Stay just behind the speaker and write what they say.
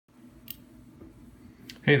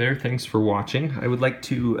Hey there, thanks for watching. I would like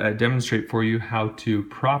to demonstrate for you how to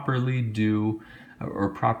properly do or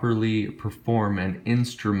properly perform an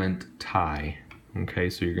instrument tie. Okay,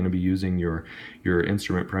 so you're going to be using your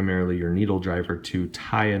instrument, primarily your needle driver, to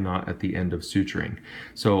tie a knot at the end of suturing.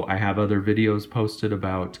 So I have other videos posted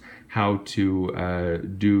about how to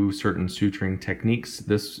do certain suturing techniques.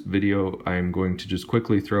 This video I'm going to just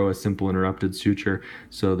quickly throw a simple interrupted suture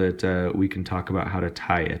so that we can talk about how to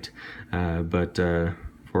tie it.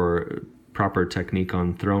 For proper technique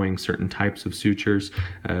on throwing certain types of sutures,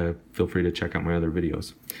 feel free to check out my other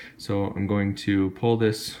videos. So I'm going to pull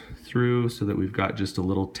this through so that we've got just a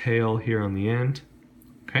little tail here on the end.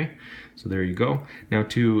 Okay, so there you go. Now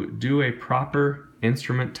to do a proper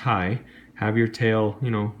instrument tie, have your tail,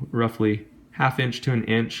 roughly ½ inch to an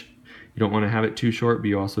inch. You don't want to have it too short, but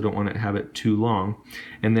you also don't want to have it too long.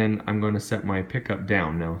 And then I'm going to set my pickup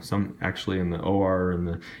down. Now, actually in the OR and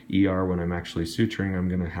the ER, when I'm actually suturing,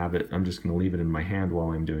 I'm just going to leave it in my hand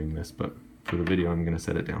while I'm doing this, but for the video, I'm going to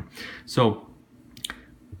set it down. So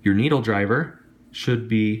your needle driver should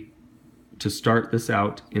be, to start this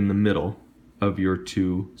out, in the middle of your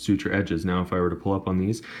two suture edges. Now, if I were to pull up on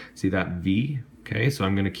these, see that V? Okay, so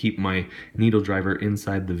I'm going to keep my needle driver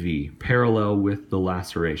inside the V, parallel with the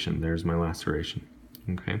laceration. There's my laceration.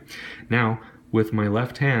 Okay, now with my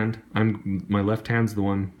left hand, my left hand's the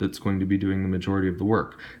one that's going to be doing the majority of the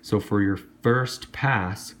work. So for your first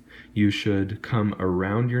pass, you should come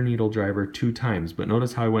around your needle driver 2 times, but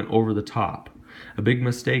notice how I went over the top. A big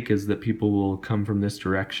mistake is that people will come from this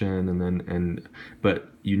direction but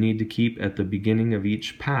you need to keep at the beginning of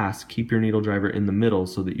each pass, keep your needle driver in the middle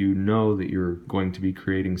so that you know that you're going to be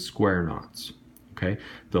creating square knots. Okay?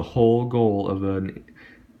 The whole goal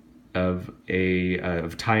of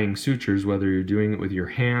tying sutures, whether you're doing it with your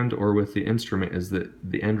hand or with the instrument, is that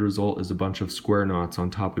the end result is a bunch of square knots on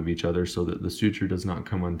top of each other so that the suture does not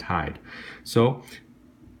come untied. So,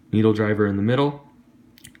 needle driver in the middle,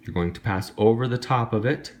 you're going to pass over the top of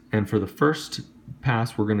it, and for the first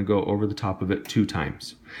pass we're going to go over the top of it 2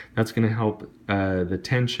 times. That's going to help the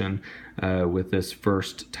tension with this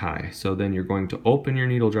first tie. So then you're going to open your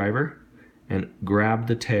needle driver and grab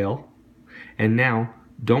the tail, and now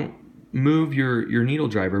don't move your needle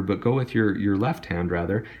driver, but go with your left hand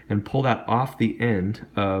rather and pull that off the end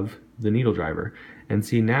of the needle driver. And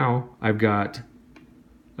see, now I've got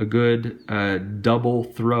a good double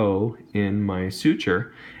throw in my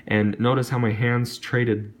suture, and notice how my hands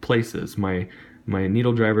traded places. My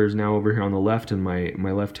needle driver is now over here on the left, and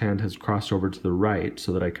my left hand has crossed over to the right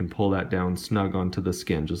so that I can pull that down snug onto the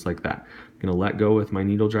skin, just like that. I'm going to let go with my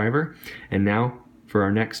needle driver, and now for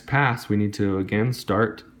our next pass we need to again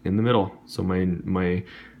start in the middle. So my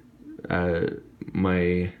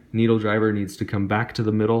needle driver needs to come back to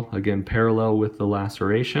the middle, again parallel with the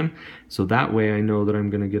laceration, so that way I know that I'm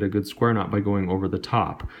going to get a good square knot by going over the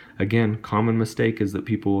top. Again, common mistake is that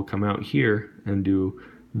people will come out here and do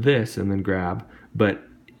this and then grab, but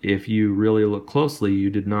if you really look closely, you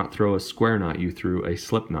did not throw a square knot, you threw a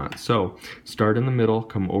slip knot. So start in the middle,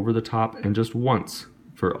 come over the top, and just once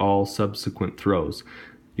for all subsequent throws.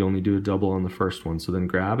 You only do a double on the first one, so then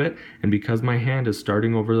grab it, and because my hand is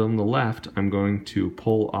starting over on the left, I'm going to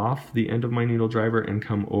pull off the end of my needle driver and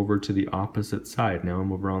come over to the opposite side. Now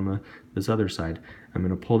I'm over on this other side. I'm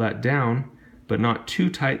going to pull that down, but not too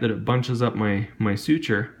tight that it bunches up my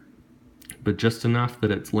suture, but just enough that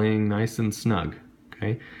it's laying nice and snug.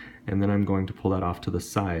 Okay, and then I'm going to pull that off to the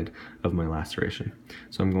side of my laceration.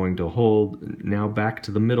 So I'm going to hold now back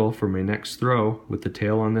to the middle for my next throw with the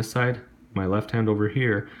tail on this side. My left hand over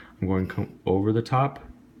here, I'm going to come over the top,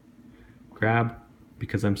 grab,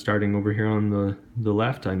 because I'm starting over here on the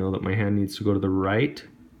left, I know that my hand needs to go to the right,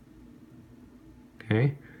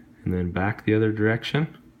 okay, and then back the other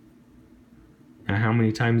direction. Now how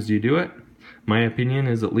many times do you do it? My opinion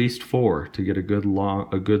is at least 4 to get a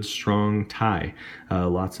good strong tie.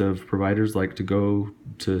 Lots of providers like to go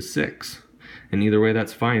to 6. And either way,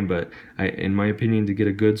 that's fine, but in my opinion, to get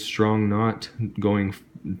a good strong knot, going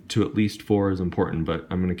to at least 4 is important, but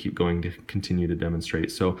I'm going to keep going to continue to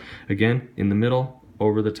demonstrate. So again, in the middle,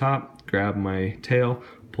 over the top, grab my tail,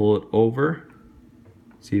 pull it over.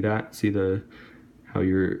 See that? See how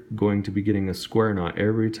you're going to be getting a square knot.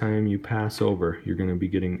 Every time you pass over, you're going to be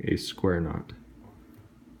getting a square knot.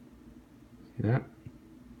 See that?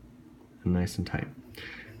 And nice and tight.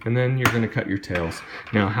 And then you're going to cut your tails.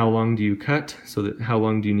 Now, how long do you cut? How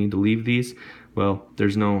long do you need to leave these? Well,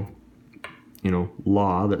 there's no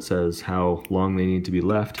law that says how long they need to be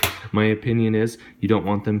left. My opinion is you don't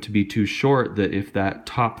want them to be too short, that if that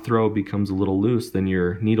top throw becomes a little loose, then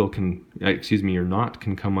your your knot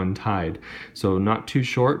can come untied. So not too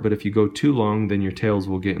short, but if you go too long, then your tails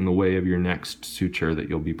will get in the way of your next suture that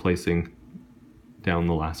you'll be placing down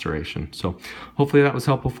the laceration. So hopefully that was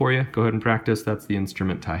helpful for you. Go ahead and practice. That's the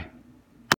instrument tie.